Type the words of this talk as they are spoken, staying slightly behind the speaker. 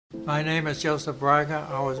My name is Joseph Braga.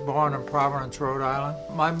 I was born in Providence, Rhode Island.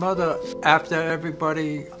 My mother, after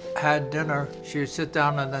everybody had dinner, she would sit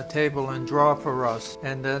down at the table and draw for us.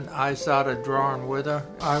 And then I started drawing with her.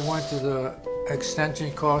 I went to the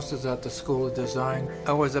extension courses at the School of Design.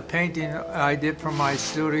 It was a painting I did from my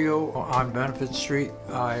studio on Benefit Street.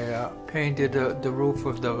 I painted the roof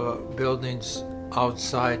of the buildings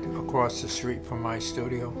outside across the street from my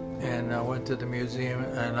studio. And I went to the museum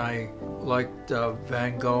and I liked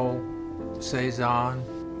Van Gogh, Cezanne.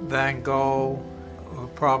 Van Gogh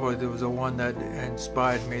probably was the one that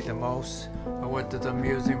inspired me the most. I went to the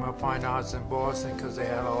Museum of Fine Arts in Boston because they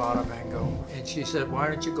had a lot of Van Gogh. And she said, why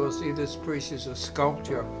don't you go see this piece of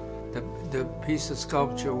sculpture? The piece of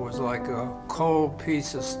sculpture was like a cold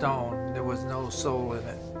piece of stone. There was no soul in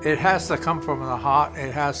it. It has to come from the heart.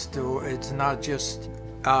 It's not just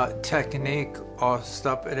technique or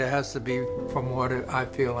stuff. It has to be from what I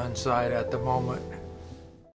feel inside at the moment.